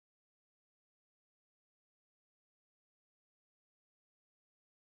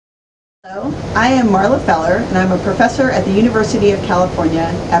Hello, I am Marla Feller, and I'm a professor at the University of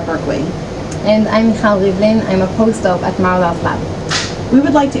California at Berkeley. And I'm Rivlin. I'm a postdoc at Marla's lab. We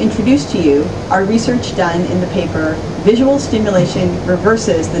would like to introduce to you our research done in the paper Visual Stimulation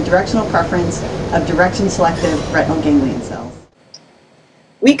Reverses the Directional Preference of Direction-selective Retinal Ganglion Cells.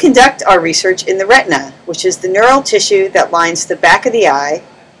 We conduct our research in the retina, which is the neural tissue that lines the back of the eye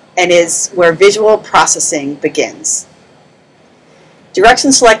and is where visual processing begins. Direction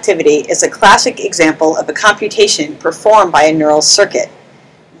selectivity is a classic example of a computation performed by a neural circuit.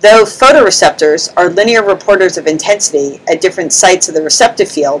 Though photoreceptors are linear reporters of intensity at different sites of the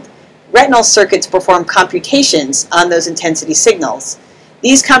receptive field, retinal circuits perform computations on those intensity signals.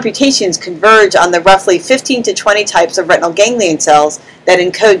 These computations converge on the roughly 15 to 20 types of retinal ganglion cells that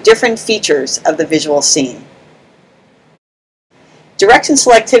encode different features of the visual scene. Direction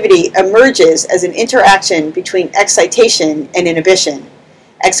selectivity emerges as an interaction between excitation and inhibition.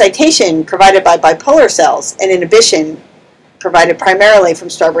 Excitation provided by bipolar cells and inhibition provided primarily from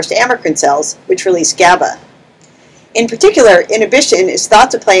starburst amacrine cells, which release GABA. In particular, inhibition is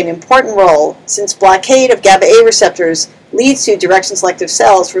thought to play an important role since blockade of GABA-A receptors leads to direction-selective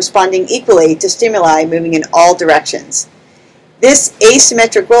cells responding equally to stimuli moving in all directions. This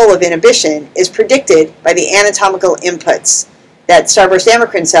asymmetric role of inhibition is predicted by the anatomical inputs that starburst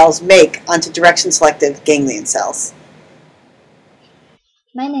amacrine cells make onto direction-selective ganglion cells.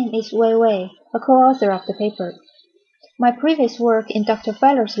 My name is Wei Wei, a co-author of the paper. My previous work in Dr.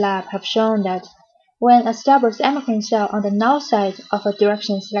 Feller's lab have shown that when a starburst amacrine cell on the null side of a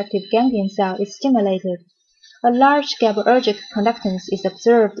direction-selective ganglion cell is stimulated, a large GABAergic conductance is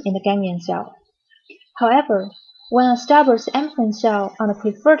observed in the ganglion cell. However, when a starburst amacrine cell on the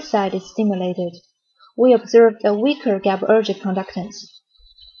preferred side is stimulated, we observed a weaker GABAergic conductance.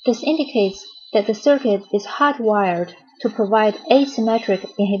 This indicates that the circuit is hardwired to provide asymmetric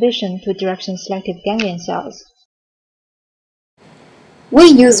inhibition to direction-selective ganglion cells. We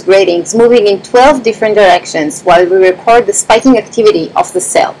use gratings moving in 12 different directions while we record the spiking activity of the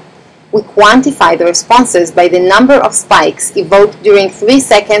cell. We quantify the responses by the number of spikes evoked during 3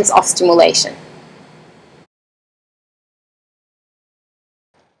 seconds of stimulation.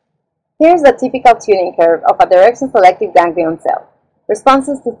 Here's a typical tuning curve of a direction-selective ganglion cell.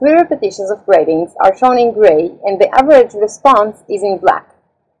 Responses to 3 repetitions of gratings are shown in gray, and the average response is in black.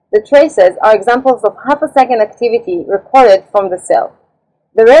 The traces are examples of half-a-second activity recorded from the cell.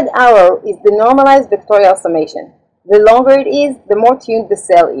 The red arrow is the normalized vectorial summation. The longer it is, the more tuned the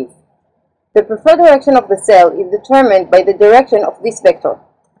cell is. The preferred direction of the cell is determined by the direction of this vector.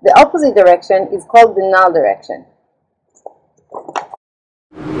 The opposite direction is called the null direction.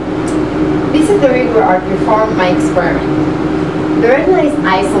 This is the rig where I performed my experiment. The retina is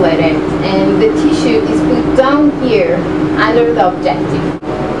isolated and the tissue is put down here under the objective.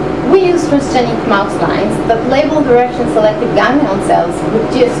 We use transgenic mouse lines that label direction-selective ganglion cells with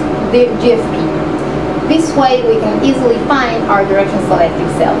the GFP. This way we can easily find our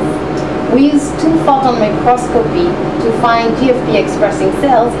direction-selective cells. We use two-photon microscopy to find GFP-expressing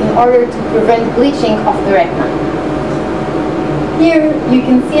cells in order to prevent bleaching of the retina. Here you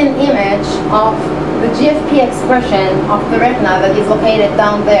can see an image of the GFP expression of the retina that is located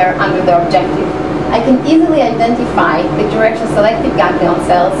down there under the objective. I can easily identify the direction-selective ganglion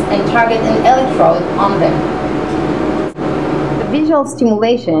cells and target an electrode on them. The visual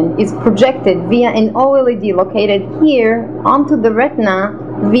stimulation is projected via an OLED located here onto the retina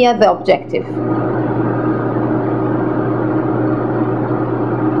via the objective.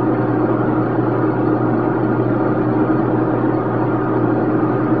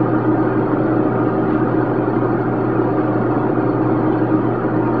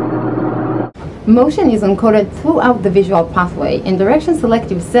 Motion is encoded throughout the visual pathway, and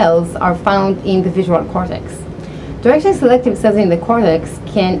direction-selective cells are found in the visual cortex. Direction-selective cells in the cortex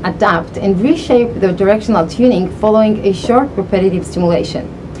can adapt and reshape their directional tuning following a short repetitive stimulation.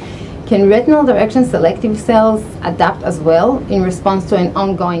 Can retinal direction-selective cells adapt as well in response to an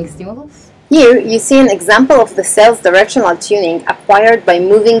ongoing stimulus? Here you see an example of the cell's directional tuning acquired by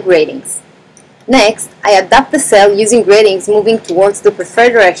moving gratings. Next, I adapt the cell using gratings moving towards the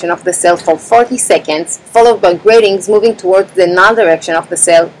preferred direction of the cell for 40 seconds, followed by gratings moving towards the null direction of the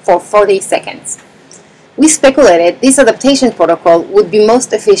cell for 40 seconds. We speculated this adaptation protocol would be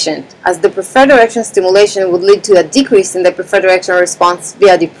most efficient, as the preferred direction stimulation would lead to a decrease in the preferred direction response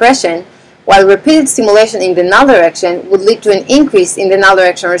via depression, while repeated stimulation in the null direction would lead to an increase in the null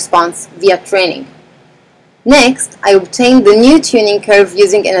direction response via training. Next, I obtained the new tuning curve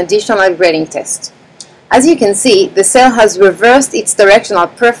using an additional grading test. As you can see, the cell has reversed its directional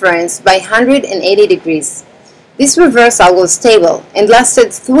preference by 180 degrees. This reversal was stable and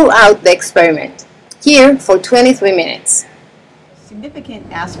lasted throughout the experiment, here for 23 minutes. A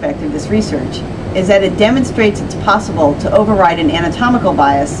significant aspect of this research is that it demonstrates it's possible to override an anatomical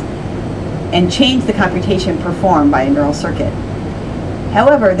bias and change the computation performed by a neural circuit.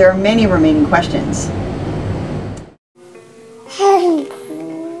 However, there are many remaining questions.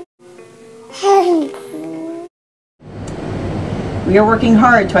 We are working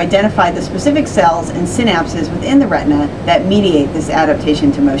hard to identify the specific cells and synapses within the retina that mediate this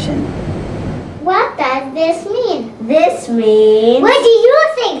adaptation to motion. What does this mean? This means... What do you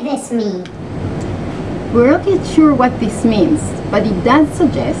think this means? We're not yet sure what this means, but it does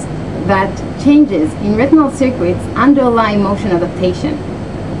suggest that changes in retinal circuits underlie motion adaptation.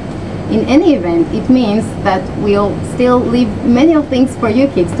 In any event, it means that we'll still leave many of things for you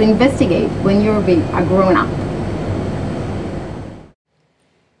kids to investigate when you're a grown-up.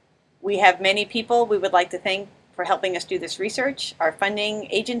 We have many people we would like to thank for helping us do this research, our funding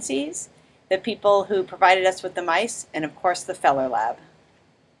agencies, the people who provided us with the mice, and of course the Feller Lab.